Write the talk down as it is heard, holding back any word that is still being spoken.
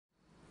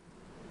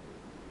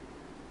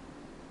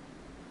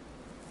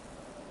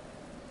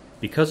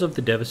Because of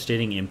the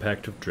devastating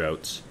impact of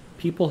droughts,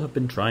 people have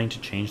been trying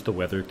to change the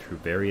weather through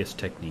various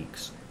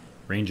techniques,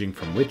 ranging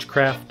from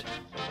witchcraft,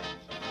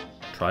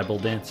 tribal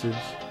dances,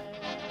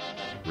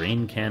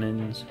 rain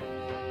cannons,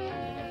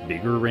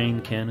 bigger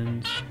rain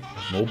cannons,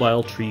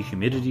 mobile tree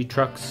humidity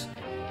trucks,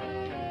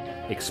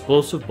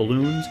 explosive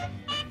balloons,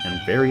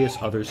 and various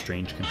other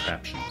strange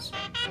contraptions.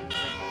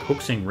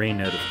 Coaxing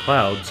rain out of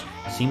clouds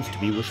seems to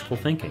be wishful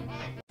thinking.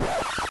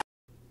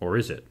 Or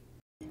is it?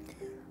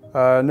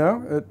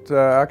 No, it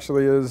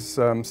actually is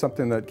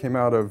something that came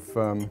out of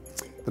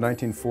the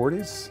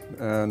 1940s,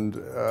 and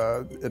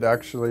it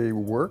actually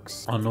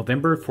works. On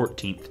November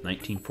 14th,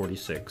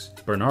 1946,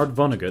 Bernard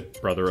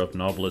Vonnegut, brother of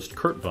novelist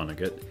Kurt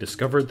Vonnegut,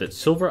 discovered that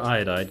silver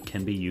iodide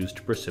can be used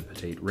to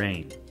precipitate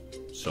rain.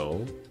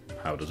 So,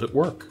 how does it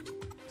work?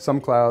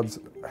 Some clouds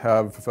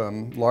have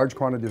large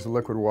quantities of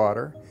liquid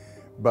water,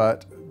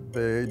 but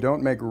they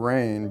don't make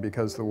rain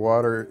because the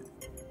water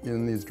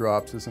in these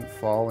drops isn't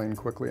falling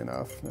quickly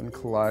enough and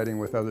colliding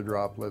with other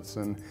droplets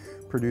and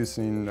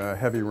producing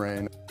heavy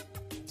rain.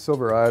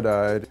 Silver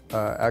iodide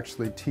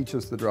actually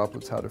teaches the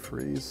droplets how to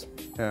freeze,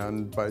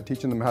 and by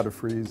teaching them how to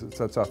freeze, it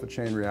sets off a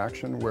chain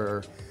reaction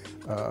where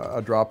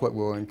a droplet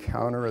will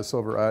encounter a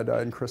silver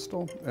iodide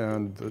crystal,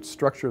 and the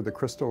structure of the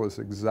crystal is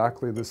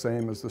exactly the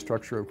same as the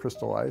structure of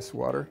crystal ice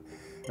water.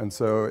 And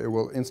so it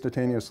will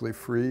instantaneously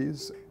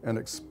freeze and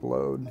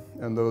explode,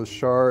 and those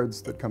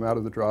shards that come out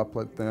of the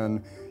droplet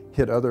then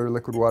hit other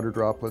liquid water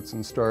droplets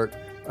and start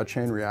a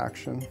chain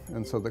reaction,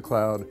 and so the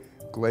cloud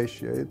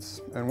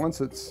glaciates. And once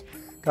it's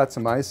got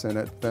some ice in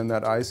it, then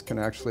that ice can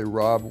actually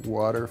rob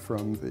water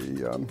from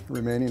the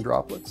remaining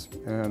droplets,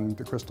 and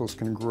the crystals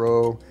can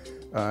grow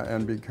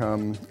and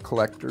become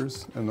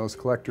collectors, and those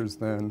collectors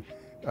then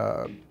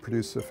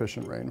produce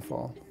sufficient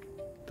rainfall.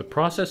 The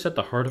process at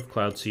the heart of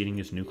cloud seeding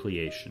is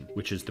nucleation,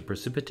 which is the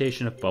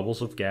precipitation of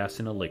bubbles of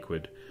gas in a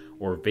liquid,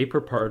 or vapor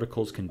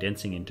particles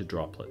condensing into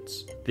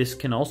droplets. This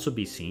can also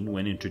be seen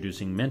when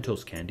introducing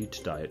Mentos candy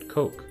to Diet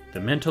Coke. The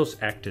Mentos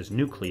act as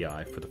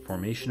nuclei for the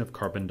formation of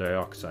carbon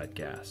dioxide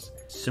gas,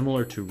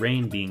 similar to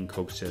rain being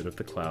coaxed out of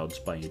the clouds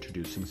by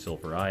introducing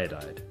silver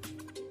iodide.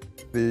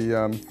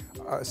 The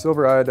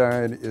silver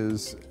iodide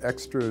is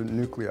extra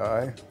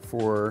nuclei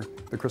for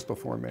the crystal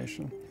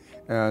formation.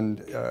 And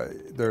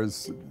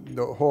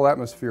the whole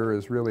atmosphere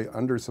is really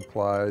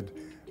undersupplied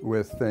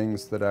with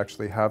things that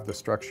actually have the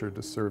structure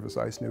to serve as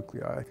ice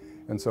nuclei.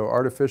 And so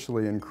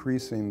artificially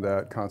increasing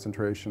that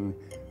concentration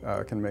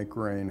can make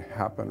rain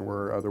happen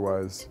where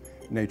otherwise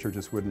nature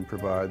just wouldn't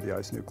provide the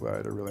ice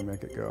nuclei to really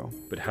make it go.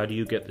 But how do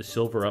you get the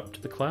silver up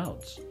to the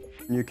clouds?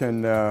 You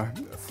can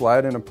fly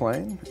it in a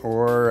plane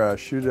or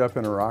shoot it up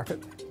in a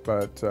rocket,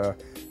 but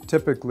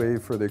typically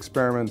for the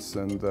experiments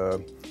and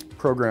the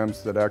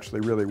programs that actually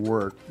really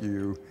work,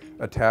 you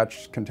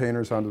attach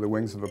containers onto the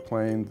wings of a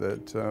plane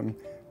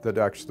that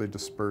actually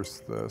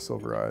disperse the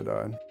silver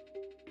iodide.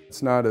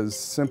 It's not as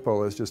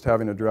simple as just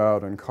having a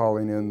drought and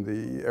calling in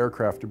the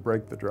aircraft to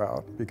break the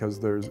drought, because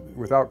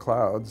without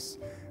clouds,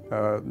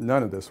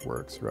 none of this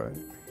works, right?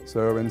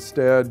 So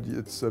instead,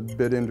 it's a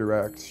bit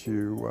indirect.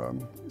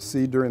 You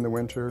seed during the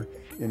winter,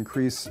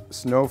 increase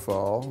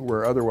snowfall,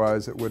 where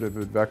otherwise it would have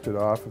advected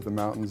off of the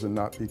mountains and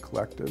not be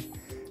collected.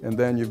 And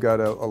then you've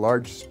got a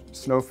large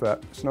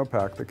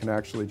snowpack that can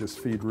actually just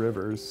feed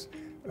rivers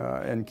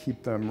and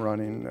keep them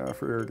running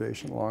for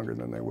irrigation longer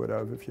than they would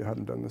have if you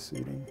hadn't done the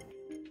seeding.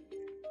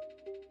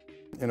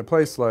 In a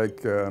place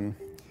like the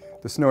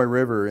Snowy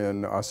River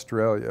in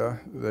Australia,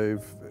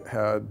 they've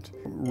had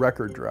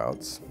record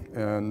droughts.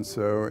 And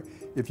so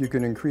if you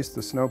can increase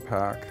the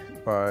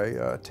snowpack by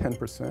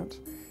 10%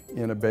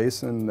 in a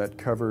basin that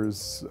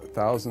covers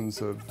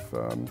thousands of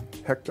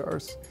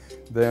hectares,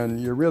 then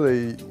you're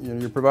really,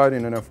 you're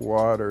providing enough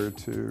water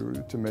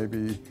to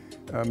maybe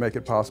make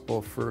it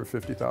possible for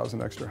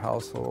 50,000 extra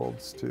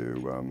households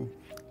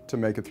to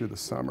make it through the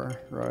summer,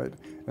 right?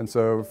 And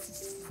so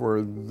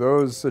for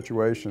those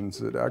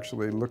situations, it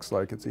actually looks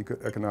like it's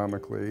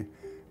economically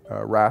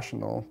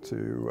rational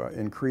to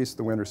increase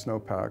the winter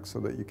snowpack so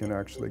that you can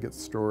actually get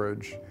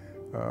storage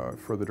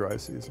for the dry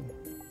season.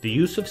 The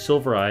use of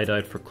silver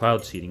iodide for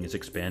cloud seeding is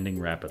expanding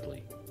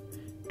rapidly.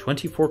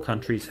 24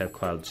 countries have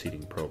cloud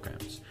seeding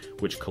programs,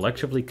 which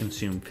collectively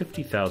consume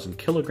 50,000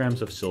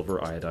 kilograms of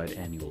silver iodide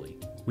annually.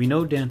 We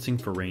know dancing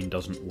for rain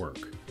doesn't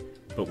work,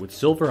 but with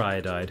silver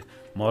iodide,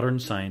 modern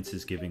science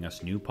is giving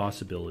us new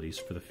possibilities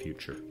for the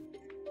future.